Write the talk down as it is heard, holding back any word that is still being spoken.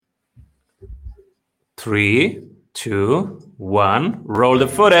3, 2, 1. Roll the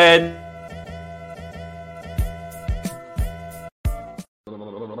footage.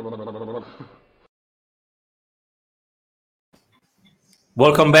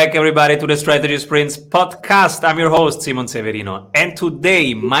 Welcome back, everybody, to the Strategy Sprints podcast. I'm your host, Simon Severino. And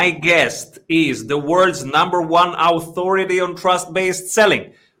today, my guest is the world's #1 authority on trust-based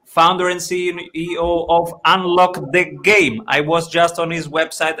selling, founder and CEO of Unlock the Game. I was just on his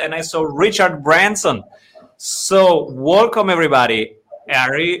website and I saw Richard Branson. So welcome, everybody,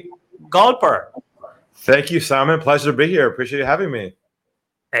 Ari Galper. Thank you, Simon. Pleasure to be here. Appreciate you having me.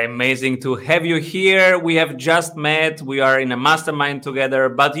 Amazing to have you here. We have just met. We are in a mastermind together,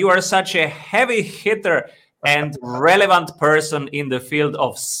 but you are such a heavy hitter and relevant person in the field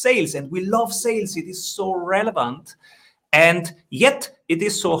of sales. And we love sales. It is so relevant. And yet it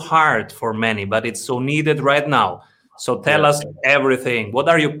is so hard for many, but it's so needed right now. So tell us everything. What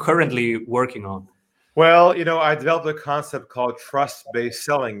are you currently working on? Well, I developed a concept called trust-based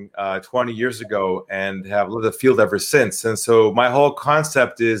selling 20 years ago and have lived the field ever since. And so my whole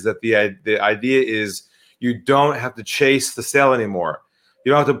concept is that the idea is you don't have to chase the sale anymore.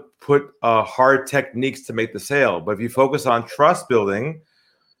 You don't have to put hard techniques to make the sale. But if you focus on trust building,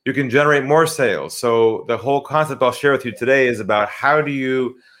 you can generate more sales. So the whole concept I'll share with you today is about how do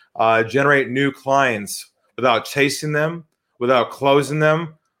you generate new clients without chasing them, without closing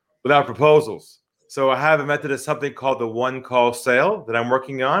them, without proposals. So I have a method of something called the one call sale that I'm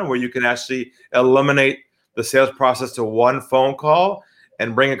working on, where you can actually eliminate the sales process to one phone call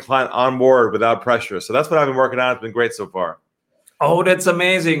and bring a client on board without pressure. So that's what I've been working on. It's been great so far. Oh, that's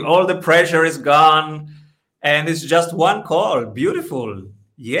amazing. All the pressure is gone and it's just one call. Beautiful.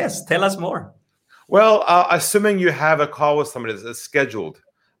 Yes. Tell us more. Well, assuming you have a call with somebody that's scheduled,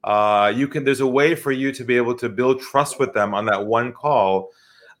 there's a way for you to be able to build trust with them on that one call.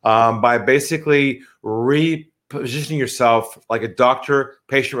 By basically repositioning yourself like a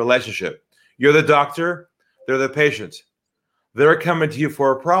doctor-patient relationship. You're the doctor, they're the patient. They're coming to you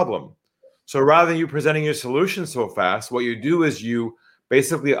for a problem. So rather than you presenting your solution so fast, what you do is you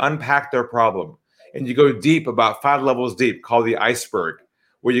basically unpack their problem. And you go deep, about 5 levels deep, called the iceberg,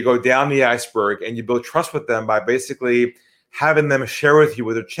 where you go down the iceberg and you build trust with them by basically having them share with you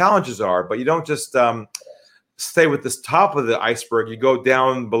what their challenges are. But you don't just stay with this top of the iceberg, you go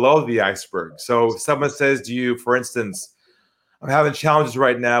down below the iceberg. So if someone says to you, for instance, I'm having challenges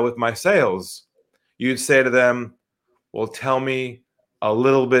right now with my sales, you'd say to them, well, tell me a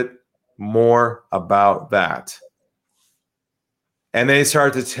little bit more about that. And they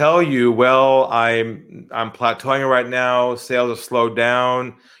start to tell you, well, I'm plateauing right now, sales have slowed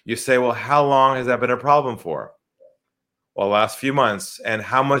down. You say, well, how long has that been a problem for? Well, last few months. And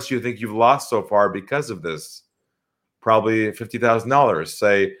how much do you think you've lost so far because of this? Probably $50,000.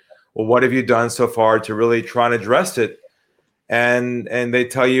 Say, well, what have you done so far to really try and address it? And they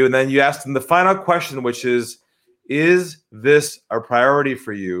tell you, and then you ask them the final question, which is this a priority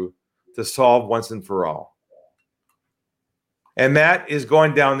for you to solve once and for all? And that is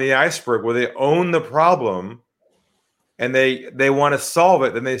going down the iceberg where they own the problem and they want to solve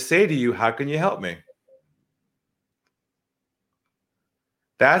it. Then they say to you, how can you help me?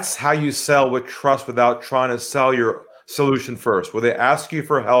 That's how you sell with trust without trying to sell your solution first, where they ask you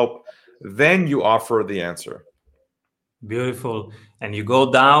for help, then you offer the answer. Beautiful. And you go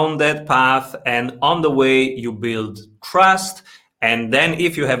down that path, and on the way you build trust. And then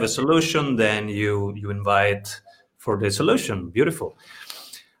if you have a solution, then you invite for the solution. Beautiful.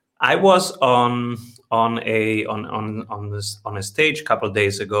 I was on a stage a couple of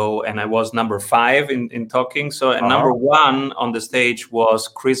days ago, and I was number 5 in talking. So number 1 on the stage was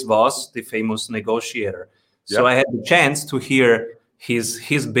Chris Voss, the famous negotiator. So I had the chance to hear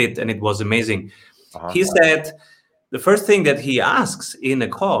his bit, and it was amazing. He said the first thing that he asks in a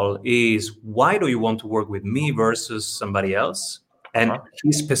call is, why do you want to work with me versus somebody else? And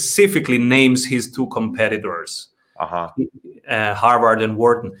he specifically names his 2 competitors, Harvard and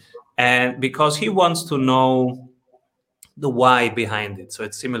Wharton. And because he wants to know the why behind it. So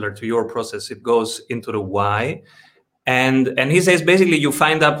it's similar to your process. It goes into the why. And he says, basically, you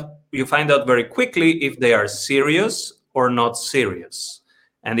find out very quickly if they are serious or not serious.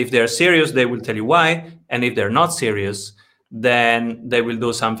 And if they're serious, they will tell you why. And if they're not serious, then they will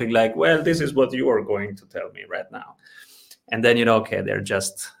do something like, well, this is what you are going to tell me right now. And then, okay, they're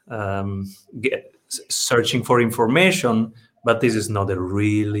just searching for information, but this is not a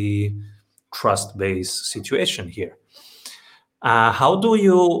really trust-based situation here. How do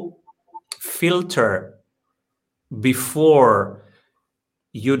you filter before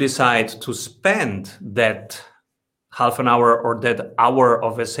you decide to spend that half an hour or that hour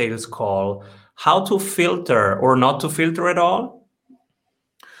of a sales call? how to filter or not to filter at all?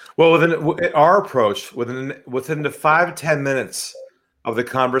 Well, within our approach, within the 5 to 10 minutes of the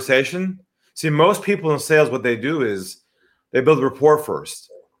conversation, see, most people in sales, what they do is they build rapport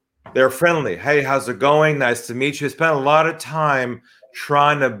first. They're friendly. Hey, how's it going? Nice to meet you. Spend a lot of time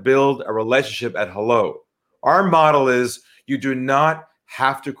trying to build a relationship at hello. Our model is you do not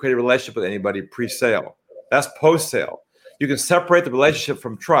have to create a relationship with anybody pre-sale. That's post-sale. You can separate the relationship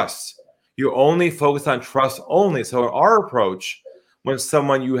from trust. You only focus on trust only. So in our approach,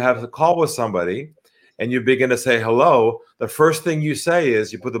 when you have a call with somebody and you begin to say hello, the first thing you say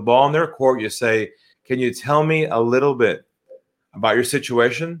is you put the ball in their court. You say, can you tell me a little bit about your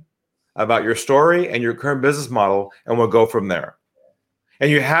situation, about your story and your current business model, and we'll go from there. And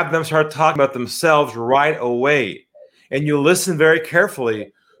you have them start talking about themselves right away. And you listen very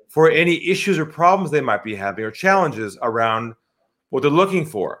carefully for any issues or problems they might be having or challenges around what they're looking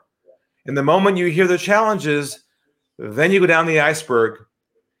for. And the moment you hear the challenges, then you go down the iceberg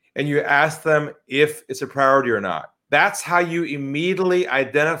and you ask them if it's a priority or not. That's how you immediately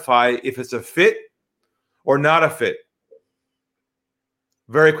identify if it's a fit or not a fit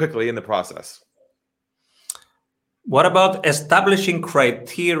very quickly in the process. What about establishing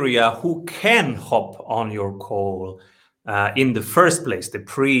criteria who can hop on your call in the first place? The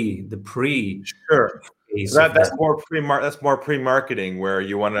pre. Sure. That's more pre-marketing, where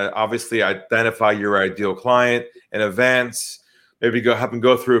you want to obviously identify your ideal client in advance. Maybe have them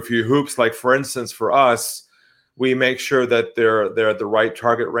go through a few hoops. Like for instance, for us, we make sure that they're at the right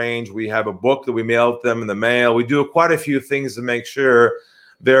target range. We have a book that we mail them in the mail. We do quite a few things to make sure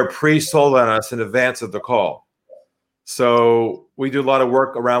they're pre-sold on us in advance of the call. So we do a lot of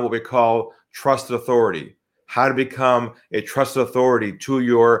work around what we call trusted authority, how to become a trusted authority to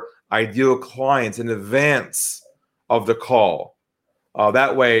your ideal clients in advance of the call.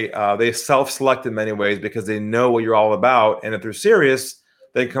 That way, they self-select in many ways because they know what you're all about. And if they're serious,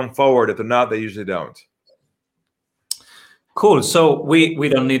 they come forward. If they're not, they usually don't. Cool. So we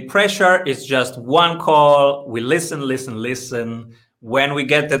don't need pressure. It's just one call. We listen. When we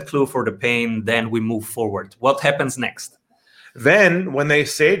get that clue for the pain, then we move forward. What happens next? Then when they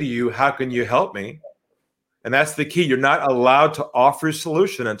say to you, how can you help me? And that's the key. You're not allowed to offer a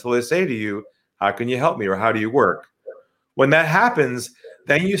solution until they say to you, how can you help me? Or how do you work? When that happens,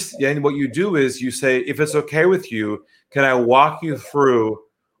 then what you do is you say, if it's okay with you, can I walk you through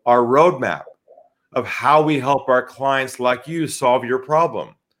our roadmap of how we help our clients like you solve your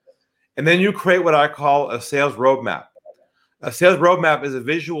problem? And then you create what I call a sales roadmap. A sales roadmap is a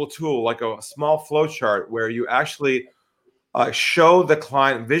visual tool, like a small flow chart, where you actually show the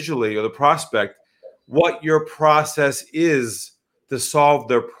client visually or the prospect what your process is to solve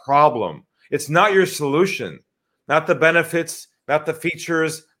their problem. It's not your solution, not the benefits, not the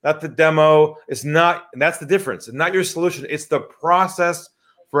features, not the demo. It's not, and that's the difference. It's not your solution. It's the process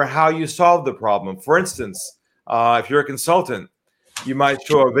for how you solve the problem. For instance, if you're a consultant, you might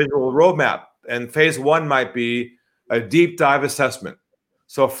show a visual roadmap, and phase one might be a deep dive assessment.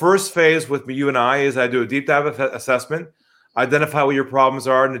 So first phase with you and I is I do a deep dive assessment, identify what your problems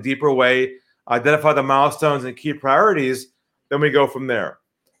are in a deeper way, identify the milestones and key priorities, then we go from there.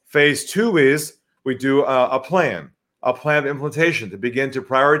 Phase two is we do a plan of implementation to begin to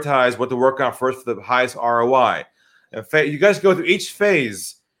prioritize what to work on first for the highest ROI. And you guys go through each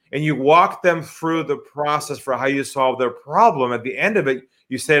phase and you walk them through the process for how you solve their problem. At the end of it,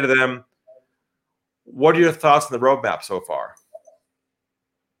 you say to them, what are your thoughts on the roadmap so far?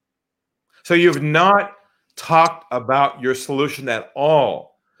 So you've not talked about your solution at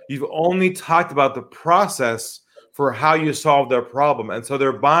all. You've only talked about the process for how you solve their problem. And so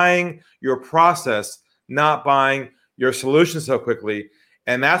they're buying your process, not buying your solution so quickly.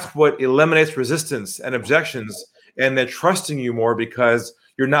 And that's what eliminates resistance and objections. And they're trusting you more because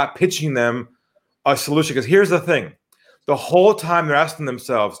you're not pitching them a solution. Because here's the thing. The whole time they're asking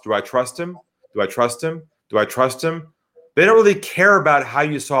themselves, do I trust him? Do I trust him? Do I trust him? They don't really care about how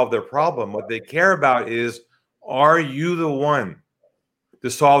you solve their problem. What they care about is, are you the one to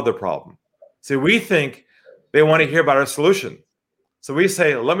solve the problem? See, we think they want to hear about our solution. So we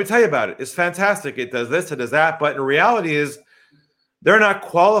say, let me tell you about it. It's fantastic. It does this, it does that. But in reality is they're not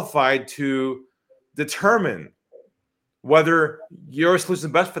qualified to determine whether your solution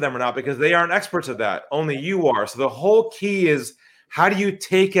is best for them or not, because they aren't experts at that. Only you are. So the whole key is, how do you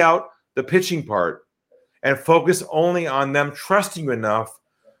take out the pitching part and focus only on them trusting you enough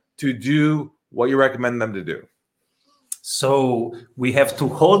to do what you recommend them to do? So we have to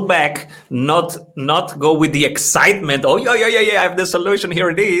hold back, not go with the excitement. Oh, yeah, I have the solution, here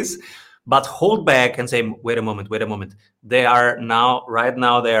it is. but hold back and say, wait a moment. Right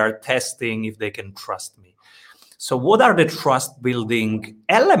now they are testing if they can trust me. So what are the trust building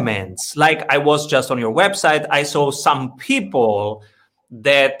elements? Like, I was just on your website, I saw some people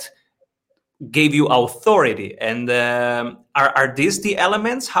that gave you authority, and are these the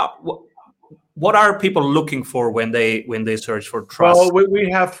elements? What are people looking for when they search for trust? Well,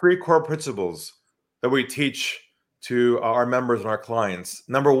 we have 3 core principles that we teach to our members and our clients.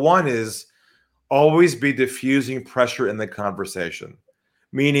 Number 1 is always be diffusing pressure in the conversation,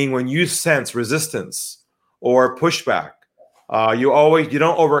 meaning when you sense resistance or pushback, you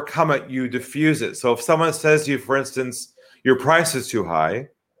don't overcome it, you diffuse it. So if someone says to you, for instance, your price is too high,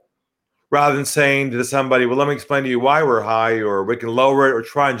 rather than saying to somebody, well, let me explain to you why we're high, or we can lower it or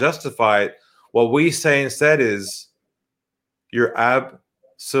try and justify it, what we say instead is, you're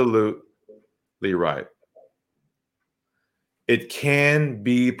absolutely right. It can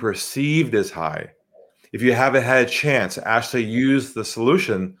be perceived as high if you haven't had a chance to actually use the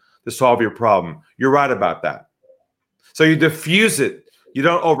solution to solve your problem. You're right about that. So you diffuse it, you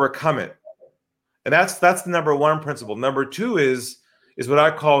don't overcome it. And that's the number 1 principle. Number 2 is what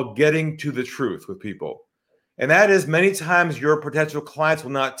I call getting to the truth with people. And that is, many times your potential clients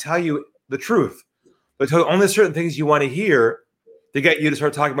will not tell you the truth, but tell only certain things you want to hear to get you to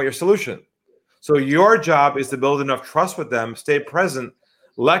start talking about your solution. So your job is to build enough trust with them, stay present,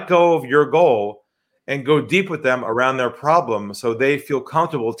 let go of your goal, and go deep with them around their problem so they feel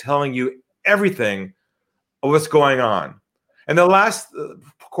comfortable telling you everything of what's going on. And the last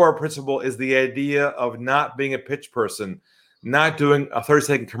core principle is the idea of not being a pitch person, not doing a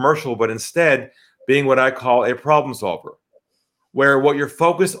 30-second commercial, but instead being what I call a problem solver, where what you're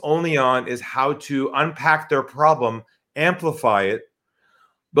focused only on is how to unpack their problem, amplify it,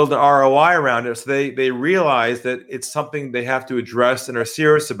 build an ROI around it, so they realize that it's something they have to address and are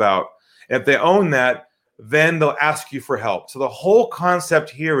serious about. And if they own that, then they'll ask you for help. So the whole concept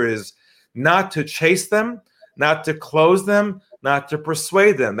here is not to chase them, not to close them, not to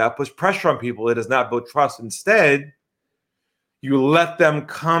persuade them. That puts pressure on people. It does not build trust. Instead, you let them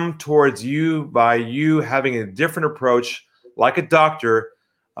come towards you by you having a different approach, like a doctor,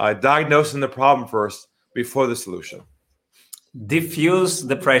 diagnosing the problem first before the solution. Diffuse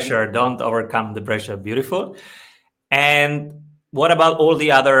the pressure, don't overcome the pressure. Beautiful. And what about all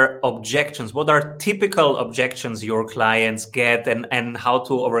the other objections? What are typical objections your clients get, and how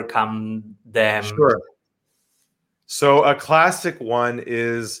to overcome them? Sure. So a classic one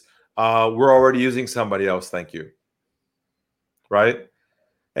is, we're already using somebody else, thank you. Right?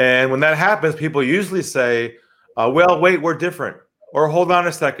 And when that happens, people usually say, well, wait, we're different. Or hold on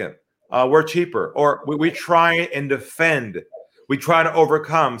a second, we're cheaper. Or we try and defend. We try to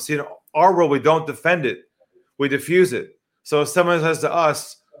overcome. See, in our world, we don't defend it. We diffuse it. So if someone says to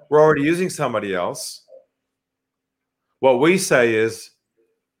us, we're already using somebody else, what we say is,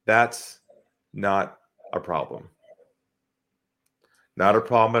 that's not a problem. Not a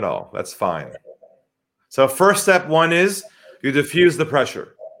problem at all. That's fine. So first step 1 is you diffuse the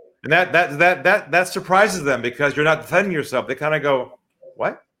pressure. And that surprises them, because you're not defending yourself. They kind of go,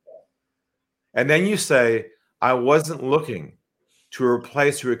 what? And then you say, I wasn't looking to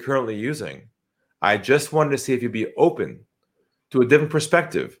replace who you're currently using. I just wanted to see if you'd be open to a different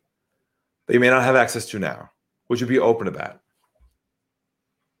perspective that you may not have access to now. Would you be open to that?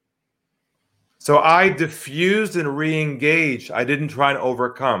 So I diffused and re-engaged. I didn't try and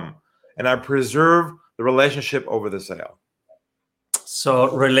overcome. And I preserved the relationship over the sale.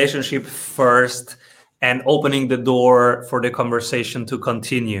 So relationship first, and opening the door for the conversation to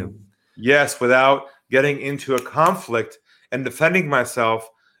continue. Yes, without getting into a conflict and defending myself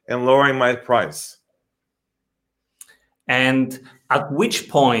and lowering my price. And at which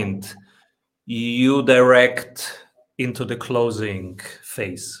point you direct into the closing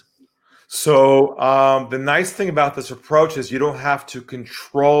phase? So the nice thing about this approach is you don't have to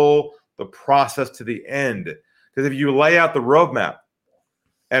control the process to the end. Because if you lay out the roadmap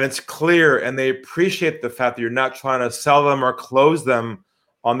and it's clear and they appreciate the fact that you're not trying to sell them or close them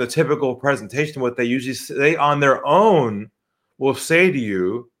on the typical presentation, what they usually say on their own will say to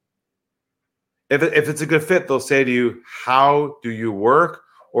you, if it's a good fit, they'll say to you, how do you work?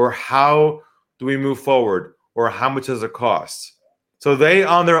 Or how do we move forward? Or how much does it cost? So they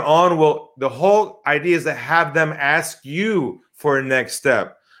on their own will, the whole idea is to have them ask you for a next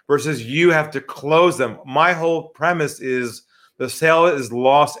step versus you have to close them. My whole premise is the sale is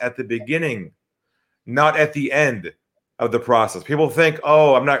lost at the beginning, not at the end of the process. People think,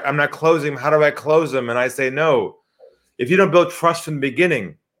 oh, I'm not closing. How do I close them? And I say, no. If you don't build trust from the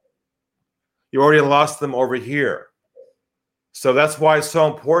beginning, you already lost them over here. So that's why it's so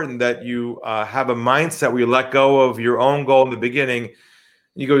important that you have a mindset where you let go of your own goal in the beginning.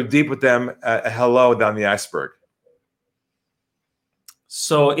 You go deep with them, hello down the iceberg.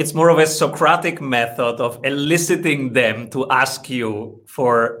 So it's more of a Socratic method of eliciting them to ask you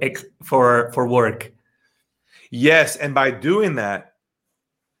for work. Yes, and by doing that,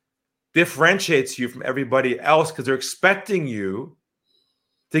 differentiates you from everybody else because they're expecting you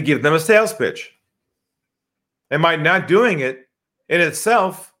to give them a sales pitch. And by not doing it in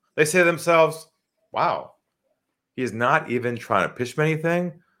itself, they say to themselves, wow, he's not even trying to pitch me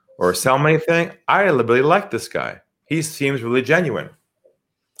anything or sell me anything. I really like this guy. He seems really genuine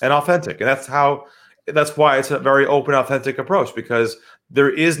and authentic. And that's why it's a very open, authentic approach, because there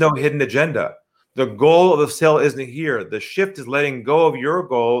is no hidden agenda. The goal of the sale isn't here. The shift is letting go of your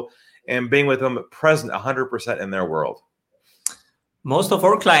goal and being with them present 100% in their world. Most of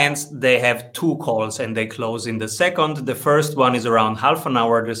our clients, they have 2 calls and they close in the second. The first one is around half an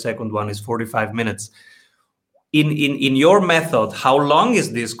hour. The second one is 45 minutes. In your method, how long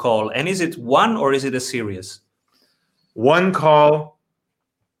is this call? And is it one or is it a series? 1 call,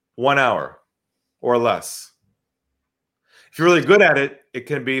 1 hour or less. If you're really good at it, it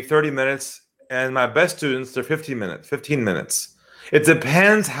can be 30 minutes. And my best students, they're 15 minutes. It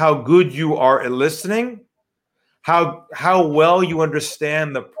depends how good you are at listening, how well you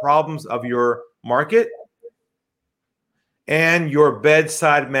understand the problems of your market, and your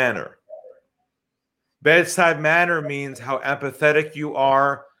bedside manner. Bedside manner means how empathetic you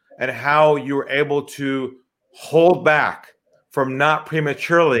are and how you're able to hold back from not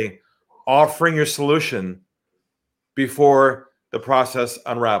prematurely offering your solution before the process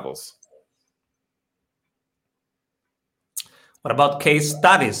unravels. What about case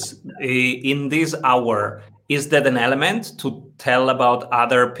studies in this hour? Is that an element to tell about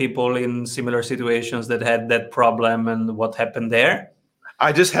other people in similar situations that had that problem and what happened there?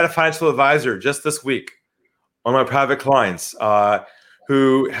 I just had a financial advisor just this week, one of my private clients,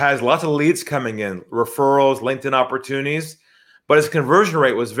 who has lots of leads coming in, referrals, LinkedIn opportunities, but his conversion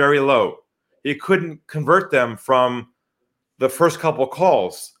rate was very low. He couldn't convert them from the first couple of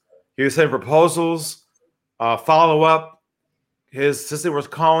calls. He was sending proposals, follow up. His assistant was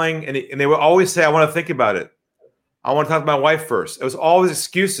calling, and they would always say, I want to think about it. I want to talk to my wife first. It was always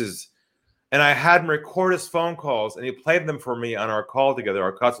excuses. And I had him record his phone calls, and he played them for me on our call together,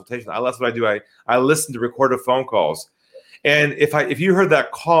 our consultation. That's what I do. I listen to recorded phone calls. And if you heard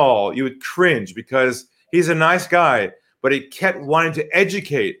that call, you would cringe because he's a nice guy, but he kept wanting to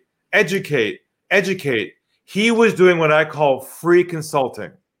educate. He was doing what I call free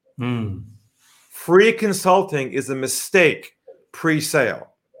consulting. Free consulting is a mistake pre-sale.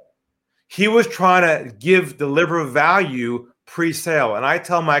 He was trying to deliver value pre-sale. And I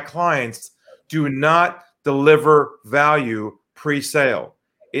tell my clients, do not deliver value pre-sale.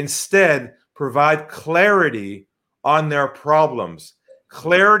 Instead, provide clarity on their problems.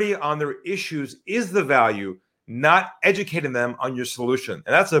 Clarity on their issues is the value, not educating them on your solution.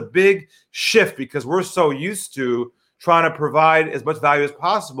 And that's a big shift because we're so used to trying to provide as much value as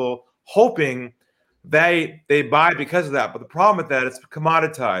possible, hoping they buy because of that. But the problem with that, it's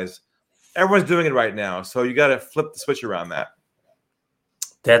commoditized. Everyone's doing it right now. So you got to flip the switch around that.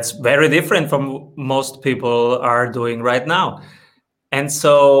 That's very different from most people are doing right now. And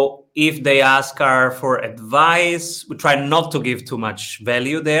so if they ask her for advice, we try not to give too much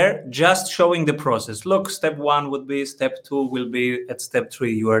value there, just showing the process. Look, step 1 would be, step 2 will be, at step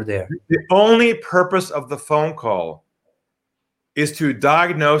 3, you are there. The only purpose of the phone call is to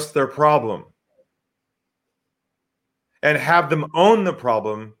diagnose their problem and have them own the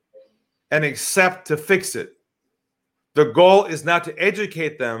problem and accept to fix it. The goal is not to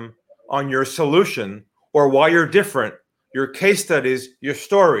educate them on your solution or why you're different, your case studies, your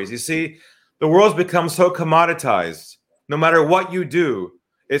stories. You see, the world's become so commoditized. No matter what you do,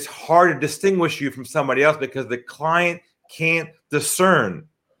 it's hard to distinguish you from somebody else because the client can't discern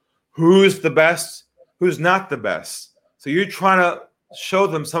who's the best, who's not the best. So you're trying to show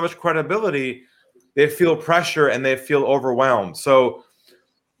them so much credibility, they feel pressure and they feel overwhelmed. So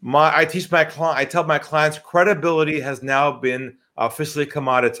I tell my clients, credibility has now been officially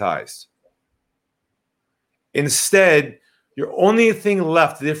commoditized. Instead, your only thing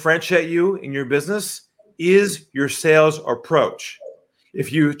left to differentiate you in your business is your sales approach.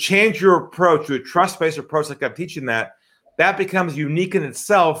 If you change your approach to a trust-based approach, like I'm teaching that becomes unique in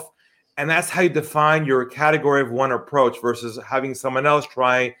itself. And that's how you define your category of one approach versus having someone else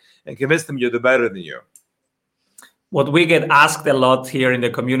try and convince them you're the better than you. What we get asked a lot here in the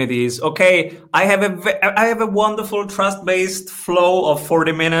community is, okay, I have a wonderful trust-based flow of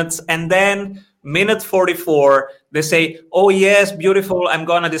 40 minutes, and then minute 44, They say, oh, yes, beautiful. I'm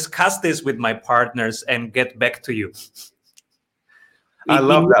going to discuss this with my partners and get back to you. I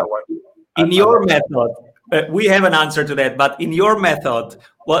love that one. In your method, we have an answer to that, but in your method,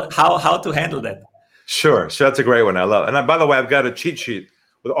 how to handle that? Sure. That's a great one. I love it. And by the way, I've got a cheat sheet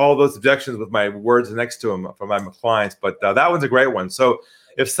with all those objections with my words next to them for my clients, but that one's a great one. So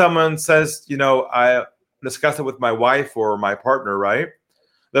if someone says, I discuss it with my wife or my partner, right?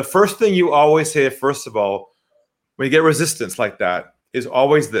 The first thing you always say, first of all, when you get resistance like that, is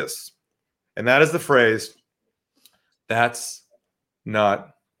always this. And that is the phrase, that's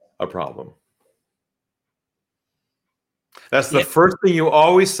not a problem. That's the first thing you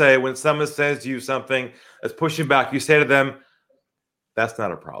always say when someone says to you something that's pushing back. You say to them, that's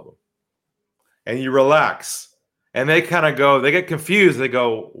not a problem. And you relax. And they kind of go, they get confused. They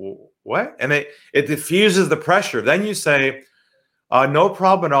go, what? And it diffuses the pressure. Then you say, no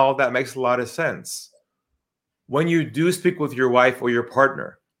problem at all. That makes a lot of sense. When you do speak with your wife or your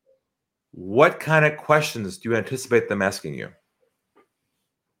partner, what kind of questions do you anticipate them asking you?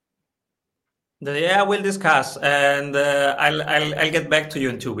 Yeah, we'll discuss, and I'll get back to you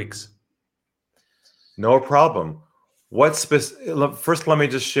in 2 weeks. No problem. First, let me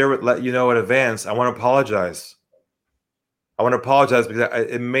just share it. Let you know in advance. I want to apologize. Because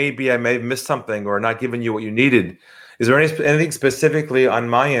it may be I may have missed something or not given you what you needed. Is there anything specifically on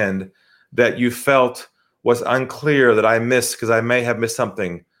my end that you felt was unclear that I missed because I may have missed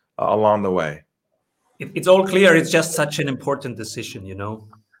something along the way? It's all clear. It's just such an important decision,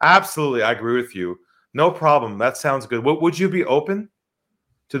 Absolutely. I agree with you. No problem. That sounds good. Would you be open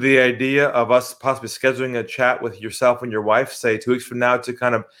to the idea of us possibly scheduling a chat with yourself and your wife, say 2 weeks from now, to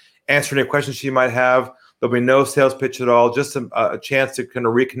kind of answer any questions she might have? There'll be no sales pitch at all, just a chance to kind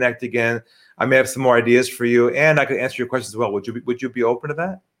of reconnect again. I may have some more ideas for you, and I could answer your questions as well. Would you be open to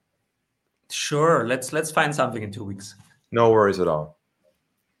that? Sure. Let's find something in 2 weeks. No worries at all.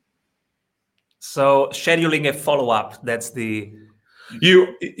 So scheduling a follow-up, that's the...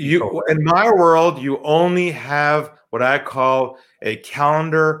 You in my world, you only have what I call a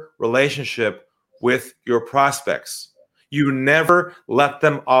calendar relationship with your prospects. You never let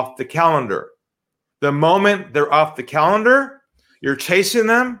them off the calendar. The moment they're off the calendar, you're chasing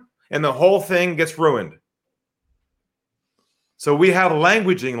them and the whole thing gets ruined. So we have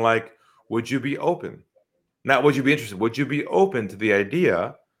languaging like, would you be open? Not would you be interested? Would you be open to the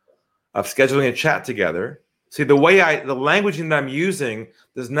idea of scheduling a chat together? See, the languaging that I'm using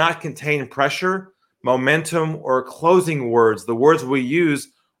does not contain pressure, momentum, or closing words. The words we use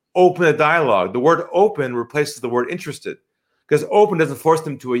open a dialogue. The word open replaces the word interested, because open doesn't force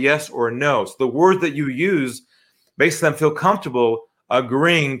them to a yes or a no. So the word that you use makes them feel comfortable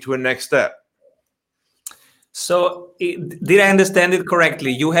agreeing to a next step. So did I understand it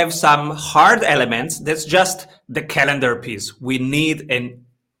correctly? You have some hard elements. That's just the calendar piece. We need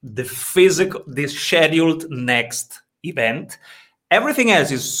the scheduled next event. Everything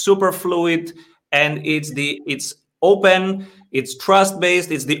else is super fluid, and it's open, it's trust-based,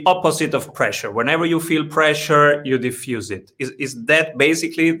 it's the opposite of pressure. Whenever you feel pressure, you diffuse it. Is that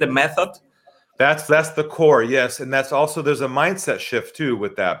basically the method? That's the core, yes. And that's also, there's a mindset shift too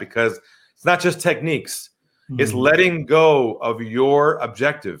with that, because it's not just techniques. It's letting go of your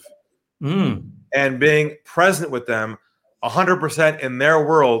objective and being present with them 100% in their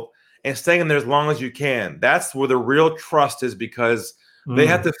world and staying in there as long as you can. That's where the real trust is, because they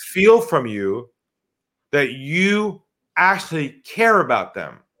have to feel from you that you actually care about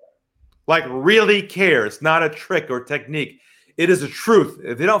them. Like really care. It's not a trick or technique. It is a truth.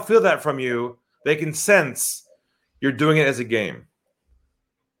 If they don't feel that from you, they can sense you're doing it as a game.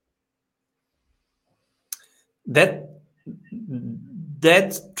 That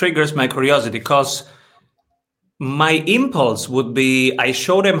triggers my curiosity, because my impulse would be, I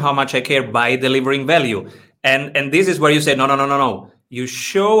show them how much I care by delivering value. And this is where you say, no. You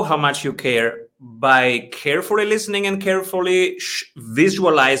show how much you care by carefully listening and carefully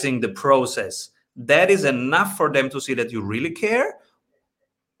visualizing the process. That is enough for them to see that you really care?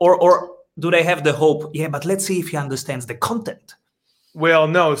 Or do they have the hope, but let's see if he understands the content? Well,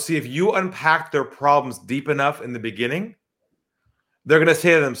 no. See, if you unpack their problems deep enough in the beginning, they're going to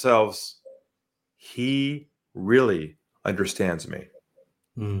say to themselves, he really understands me.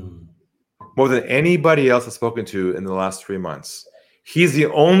 More than anybody else I've spoken to in the last 3 months. He's the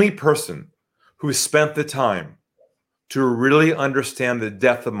only person who spent the time to really understand the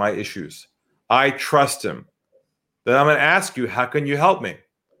depth of my issues. I trust him. Then I'm going to ask you, how can you help me?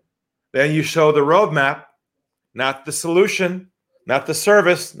 Then you show the roadmap, not the solution, not the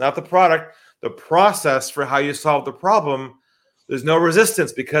service, not the product, the process for how you solve the problem. There's no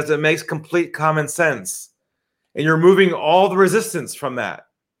resistance because it makes complete common sense. and you're removing all the resistance from that.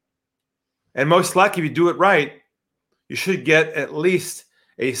 And most likely, if you do it right, you should get at least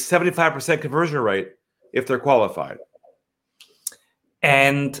a 75% conversion rate if they're qualified.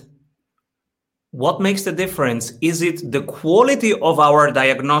 And what makes the difference? Is it the quality of our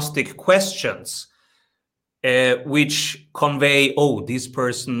diagnostic questions, which convey, oh, this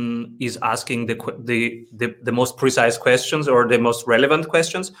person is asking the most precise questions or the most relevant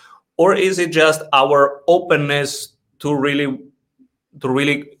questions? Or is it just our openness to really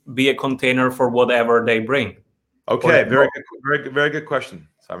be a container for whatever they bring? Okay, very good question,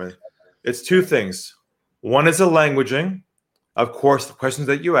 Simon. It's two things. One is the languaging. Of course, the questions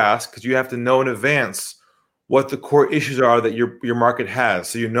that you ask, because you have to know in advance what the core issues are that your market has,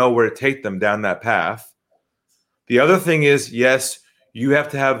 so you know where to take them down that path. The other thing is, yes, you have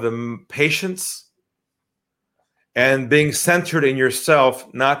to have the patience and being centered in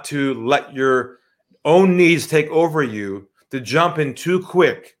yourself, not to let your own needs take over you, to jump in too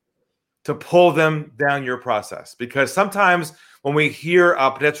quick to pull them down your process. Because sometimes when we hear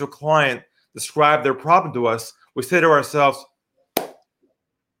a potential client describe their problem to us, we say to ourselves,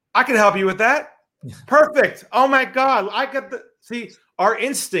 I can help you with that. Perfect. Oh my God. See, our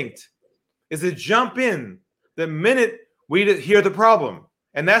instinct is to jump in the minute we hear the problem.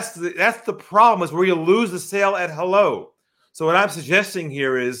 And that's the problem, is where you lose the sale at hello. So what I'm suggesting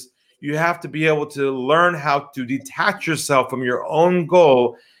here is you have to be able to learn how to detach yourself from your own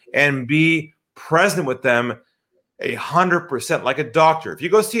goal and be present with them 100%, like a doctor. If you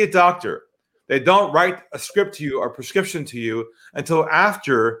go see a doctor, they don't write a script to you or prescription to you until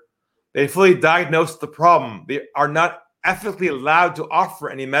after they fully diagnose the problem. They are not ethically allowed to offer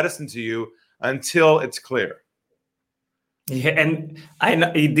any medicine to you until it's clear. Yeah, and I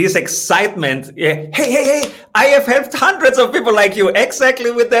know this excitement. Yeah. Hey, I have helped hundreds of people like you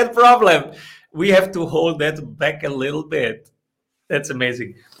exactly with that problem. We have to hold that back a little bit. That's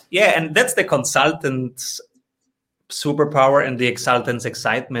amazing. Yeah, and that's the consultant's superpower and the consultant's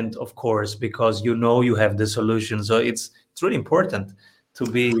excitement, of course, because you know you have the solution. So it's really important to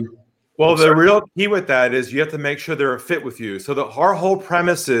be. Well, the real key with that is you have to make sure they're a fit with you. So our whole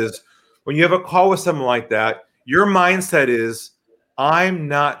premise is, when you have a call with someone like that, your mindset is, I'm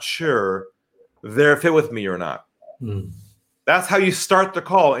not sure they're a fit with me or not. That's how you start the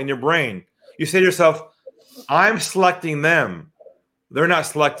call in your brain. You say to yourself, I'm selecting them. They're not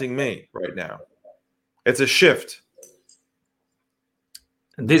selecting me right now. It's a shift.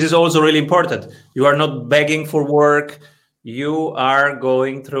 This is also really important. You are not begging for work. You are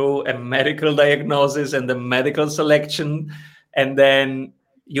going through a medical diagnosis and the medical selection, and then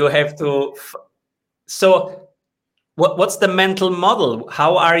you have to. So, what's the mental model?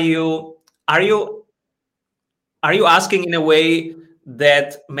 How are you asking in a way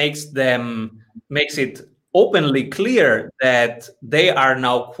that makes it openly clear that they are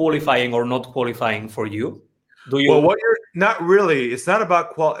now qualifying or not qualifying for you? Well, what you're not really, it's not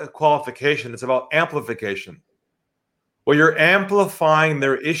about qualification, it's about amplification. Well, you're amplifying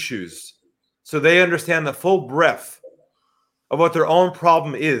their issues so they understand the full breadth of what their own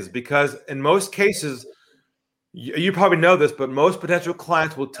problem is. Because in most cases, you probably know this, but most potential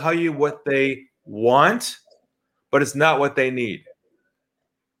clients will tell you what they want, but it's not what they need.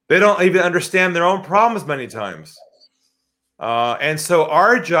 They don't even understand their own problems many times. And so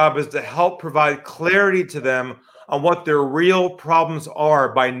our job is to help provide clarity to them on what their real problems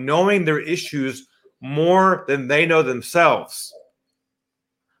are by knowing their issues more than they know themselves.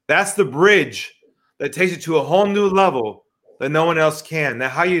 That's the bridge that takes you to a whole new level that no one else can. Now,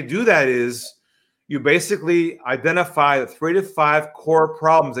 how you do that is you basically identify the 3 to 5 core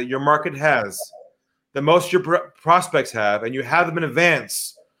problems that your market has, that most of your prospects have, and you have them in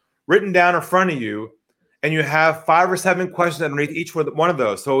advance written down in front of you, and you have 5 or 7 questions underneath each one of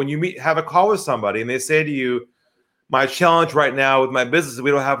those. So when you have a call with somebody and they say to you, my challenge right now with my business is we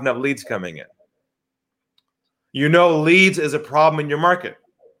don't have enough leads coming in. You know leads is a problem in your market.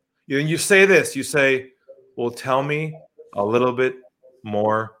 You say this, you say, well, tell me a little bit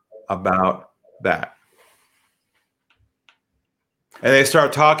more about that. And they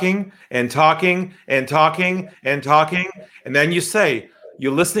start talking and talking and talking and talking. And then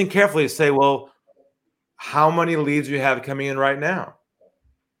you're listening carefully, say, well, how many leads do you have coming in right now?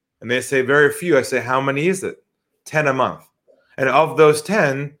 And they say very few. I say, how many is it? 10 a month. And of those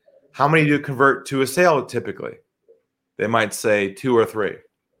 10, how many do you convert to a sale typically? They might say 2 or 3.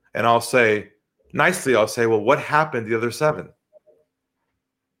 And I'll say, nicely, well, what happened to the other 7?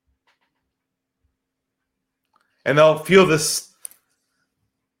 And they'll feel this,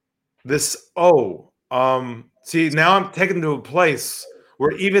 see, now I'm taken to a place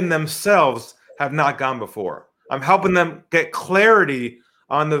where even themselves have not gone before. I'm helping them get clarity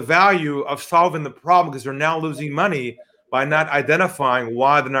on the value of solving the problem, because they're now losing money by not identifying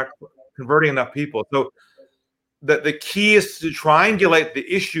why they're not converting enough people. So the key is to triangulate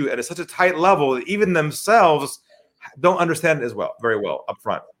the issue at such a tight level that even themselves don't understand it as well, very well up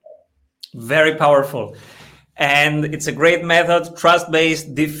front. Very powerful. And it's a great method,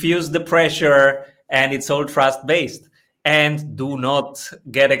 trust-based, diffuse the pressure, and it's all trust-based. And do not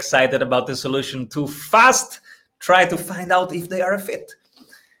get excited about the solution too fast. Try to find out if they are a fit.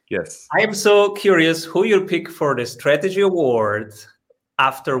 Yes. I am so curious who you pick for the Strategy Award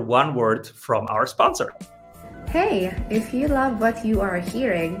after one word from our sponsor. Hey, if you love what you are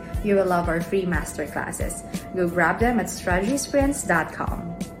hearing, you will love our free masterclasses. Go grab them at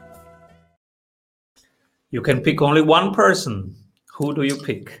strategysprints.com. You can pick only one person. Who do you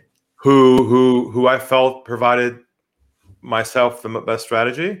pick? Who I felt provided myself the best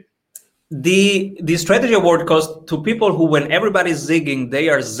strategy? The Strategy Award goes to people who, when everybody's zigging, they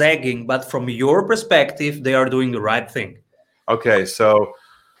are zagging, but from your perspective, they are doing the right thing. Okay, so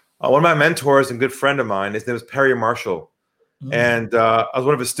one of my mentors and good friend of mine, his name is Perry Marshall. And I was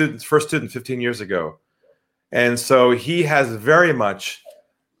one of his students, first student 15 years ago. And so he has very much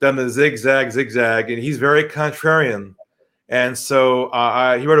done the zigzag, and he's very contrarian. And so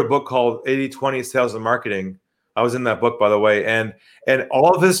he wrote a book called 80-20 Sales and Marketing. I was in that book, by the way. And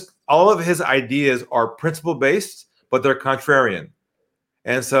all of his ideas are principle-based, but they're contrarian.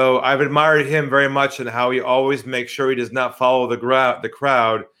 And so I've admired him very much in how he always makes sure he does not follow the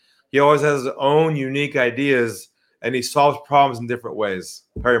crowd. He always has his own unique ideas, and he solves problems in different ways.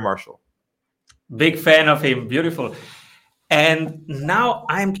 Perry Marshall. Big fan of him. Beautiful. And now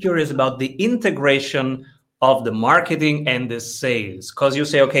I'm curious about the integration of the marketing and the sales, because you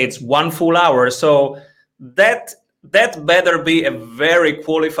say, okay, it's 1 full hour. So that better be a very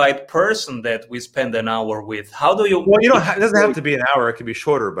qualified person that we spend an hour with. How do you? Well, it doesn't have to be an hour. It can be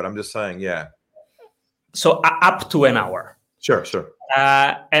shorter, but I'm just saying, yeah. So up to an hour. Sure.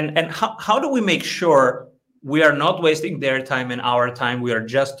 And how do we make sure we are not wasting their time and our time? We are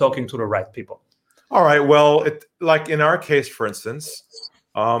just talking to the right people. All right. Well, like in our case, for instance,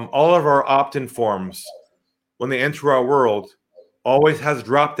 all of our opt-in forms, when they enter our world, always has a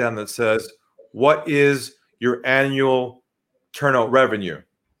drop-down that says, what is your annual turnover revenue?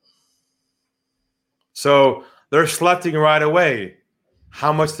 So they're selecting right away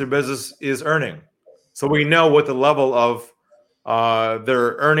how much their business is earning. So we know what the level of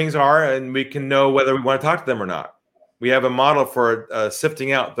their earnings are, and we can know whether we want to talk to them or not. We have a model for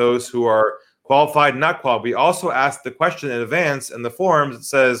sifting out those who are qualified and not qualified. We also ask the question in advance in the forms. It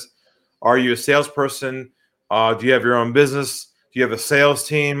says, are you a salesperson? Do you have your own business? Do you have a sales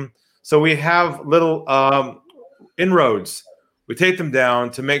team? So we have little inroads. We take them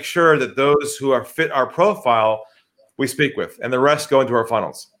down to make sure that those who are fit our profile, we speak with, and the rest go into our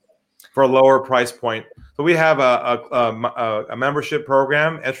funnels for a lower price point. So we have a membership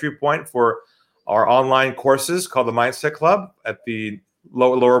program, entry point for our online courses called the Mindset Club at the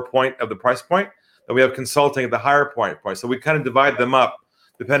lower point of the price point. Then we have consulting at the higher point. So we kind of divide them up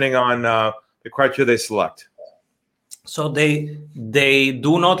depending on the criteria they select. So they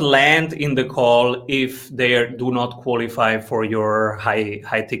do not land in the call if they do not qualify for your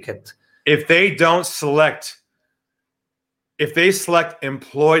high ticket. If they select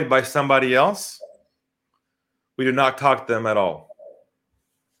employed by somebody else, we do not talk to them at all.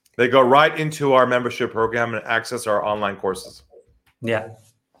 They go right into our membership program and access our online courses. Yeah.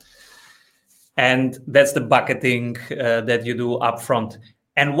 And that's the bucketing that you do upfront.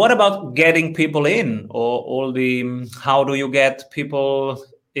 And what about getting people in, or how do you get people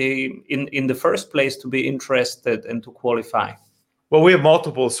in the first place to be interested and to qualify? Well, we have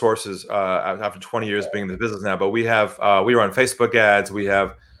multiple sources after 20 years being in the business now, but we run Facebook ads. We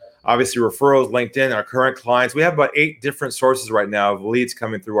have obviously referrals, LinkedIn, our current clients. We have about 8 different sources right now of leads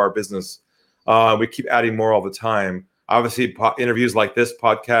coming through our business. We keep adding more all the time. Obviously, interviews like this,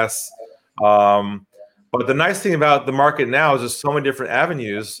 podcasts. But the nice thing about the market now is there's so many different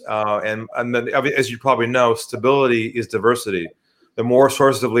avenues. And then, as you probably know, stability is diversity. The more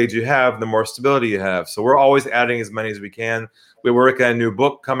sources of leads you have, the more stability you have. So we're always adding as many as we can. We work on a new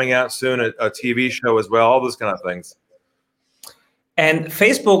book coming out soon, a TV show as well, all those kind of things. And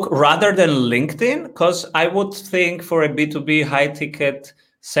Facebook rather than LinkedIn? Because I would think for a B2B high ticket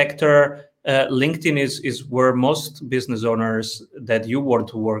sector, LinkedIn is where most business owners that you want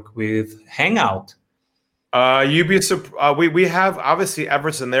to work with hang out. We have obviously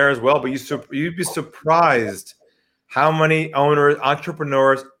efforts in there as well, but you'd be surprised how many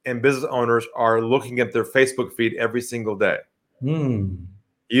entrepreneurs and business owners are looking at their Facebook feed every single day.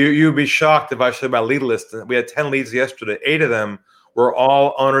 You'd be shocked if I showed my lead list. We had 10 leads yesterday. 8 of them were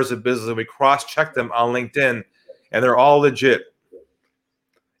all owners of business, and we cross-checked them on LinkedIn, and they're all legit.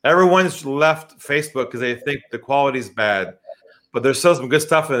 Everyone's left Facebook because they think the quality's bad, but there's still some good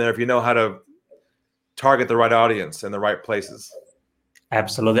stuff in there if you know how to target the right audience in the right places.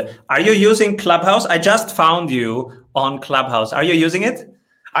 Absolutely. Are you using Clubhouse? I just found you on Clubhouse. Are you using it?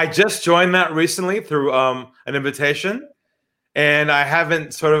 I just joined that recently through an invitation, and I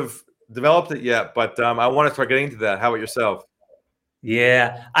haven't sort of developed it yet, but I want to start getting into that. How about yourself?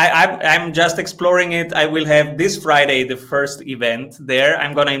 Yeah, I'm just exploring it. I will have this Friday the first event there.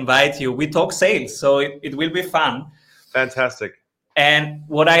 I'm going to invite you. We talk sales, so it will be fun. Fantastic. And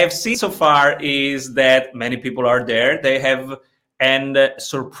what I have seen so far is that many people are there. They have a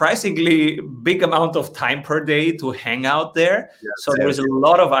surprisingly big amount of time per day to hang out there. Yes, so there is a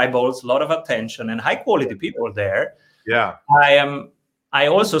lot of eyeballs, a lot of attention, and high quality people there. Yeah. I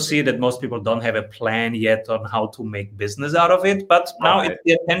also see that most people don't have a plan yet on how to make business out of it, but now it's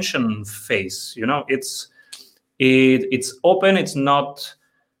the attention phase. You know, it's open, it's not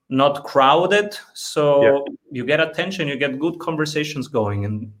crowded, so you get attention, you get good conversations going,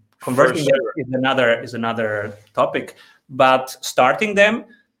 and converting them is another topic. But starting them,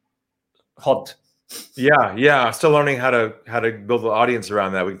 hot. Yeah. I'm still learning how to build the audience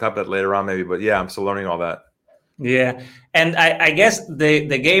around that. We can talk about that later on, maybe. But yeah, I'm still learning all that. Yeah, and I guess the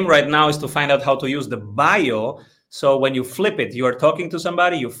game right now is to find out how to use the bio. So when you flip it, you are talking to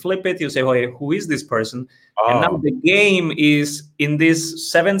somebody, you flip it, you say, "Hey, who is this person?" And now the game is in these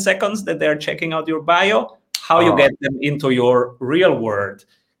 7 seconds that they're checking out your bio, how you get them into your real world.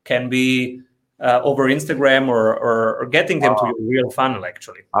 Can be over Instagram or getting them to your real funnel,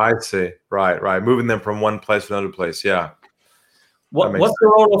 actually. I see. Right. Moving them from one place to another place. Yeah. What's the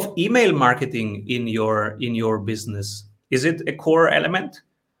role of email marketing in your business? Is it a core element?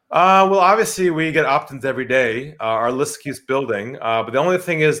 Well, obviously, we get opt-ins every day. Our list keeps building. But the only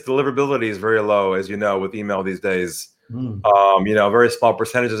thing is deliverability is very low, as you know, with email these days. Very small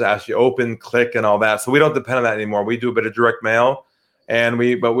percentages actually open, click, and all that. So we don't depend on that anymore. We do a bit of direct mail. And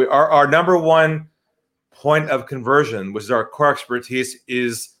our number one point of conversion, which is our core expertise,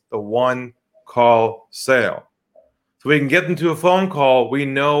 is the one call sale. So we can get them to a phone call. We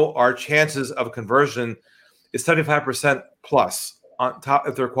know our chances of conversion is 75% plus on top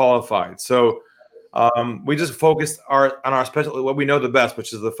if they're qualified. So we just focused on our specialty, what we know the best,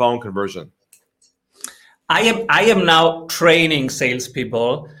 which is the phone conversion. I am now training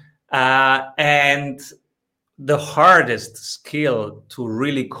salespeople, and the hardest skill to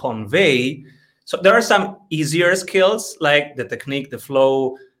really convey. So there are some easier skills like the technique, the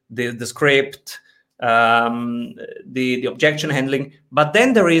flow, the script, the objection handling. But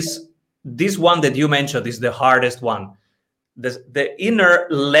then there is this one that you mentioned is the hardest one. The inner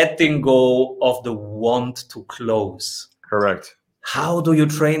letting go of the want to close. Correct. How do you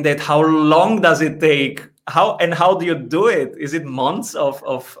train that? How long does it take? How do you do it? Is it months of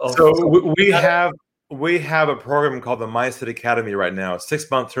So we have a program called the Mindset Academy right now, a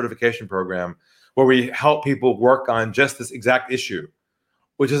 6-month certification program where we help people work on just this exact issue,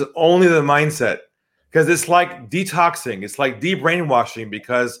 which is only the mindset. Because it's like detoxing, it's like de-brainwashing,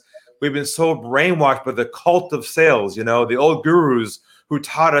 because we've been so brainwashed by the cult of sales, the old gurus who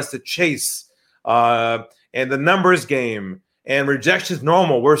taught us to chase and the numbers game and rejection is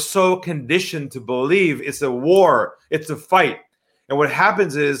normal. We're so conditioned to believe it's a war, it's a fight. And what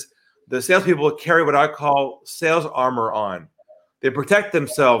happens is the salespeople carry what I call sales armor on. They protect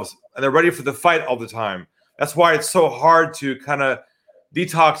themselves and they're ready for the fight all the time. That's why it's so hard to kind of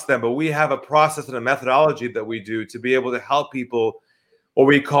detox them. But we have a process and a methodology that we do to be able to help people, what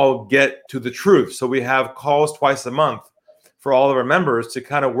we call get to the truth. So we have calls twice a month for all of our members to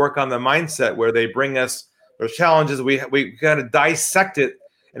kind of work on the mindset where they bring us their challenges. We kind of dissect it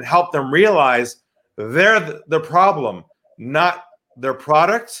and help them realize they're the problem, not their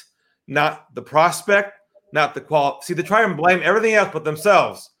product, not the prospect, not the quality. See, they try and blame everything else but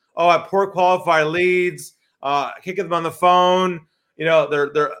themselves. Oh, I have poor qualified leads. I can't get them on the phone.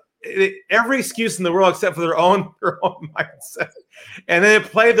 They're every excuse in the world except for their own mindset. And then they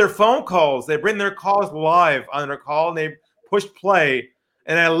play their phone calls. They bring their calls live on their call and they push play.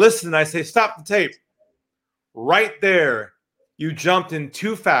 And I listen and I say, stop the tape. Right there, you jumped in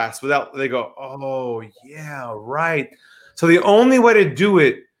too fast they go, oh, yeah, right. So the only way to do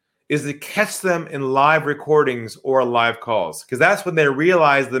it is to catch them in live recordings or live calls, because that's when they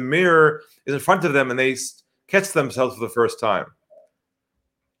realize the mirror is in front of them and they catch themselves for the first time.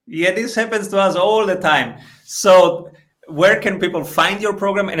 Yeah, this happens to us all the time. So where can people find your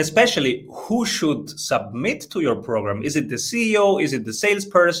program, and especially who should submit to your program? Is it the CEO? Is it the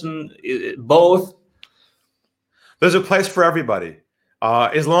salesperson? Both? There's a place for everybody.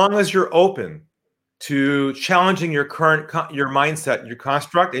 As long as you're open to challenging your mindset, your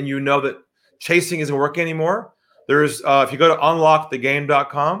construct, and you know that chasing isn't working anymore, there's if you go to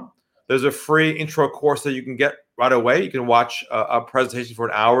unlockthegame.com, there's a free intro course that you can get right away. You can watch a presentation for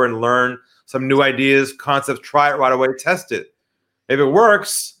an hour and learn some new ideas, concepts, try it right away, test it. If it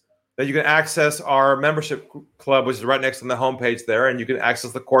works, then you can access our membership club, which is right next on the homepage there, and you can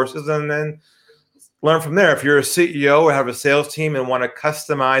access the courses and then learn from there. If you're a CEO or have a sales team and want to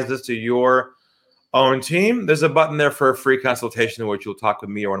customize this to your own team, there's a button there for a free consultation in which you'll talk with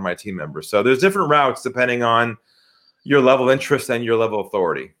me or one of my team members. So there's different routes depending on your level of interest and your level of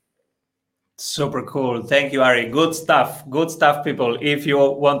authority. Super cool. Thank you, Ari. Good stuff. Good stuff, people. If you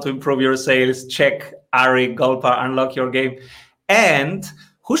want to improve your sales, check Ari Goldparr, Unlock Your Game. And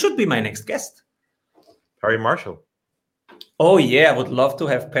who should be my next guest? Perry Marshall. Oh, yeah. I would love to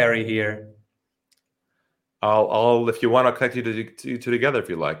have Perry here. I'll if you want, I'll connect you two together if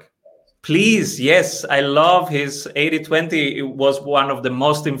you like. Please. Yes. I love his 80-20. It was one of the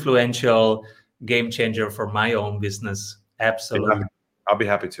most influential game changer for my own business. Absolutely. I'll be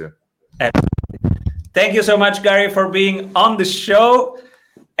happy to. Thank you so much, Gary, for being on the show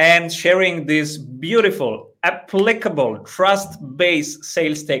and sharing this beautiful, applicable, trust-based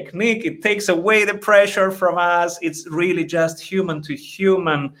sales technique. It takes away the pressure from us. It's really just human to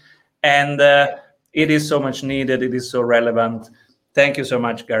human, and it is so much needed. It is so relevant. Thank you so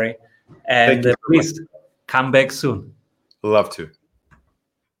much, Gary. And please come back soon. Love to.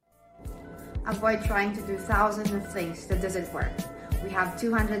 Avoid trying to do thousands of things that doesn't work. We have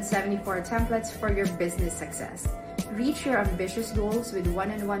 274 templates for your business success. Reach your ambitious goals with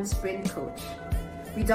one-on-one sprint coach.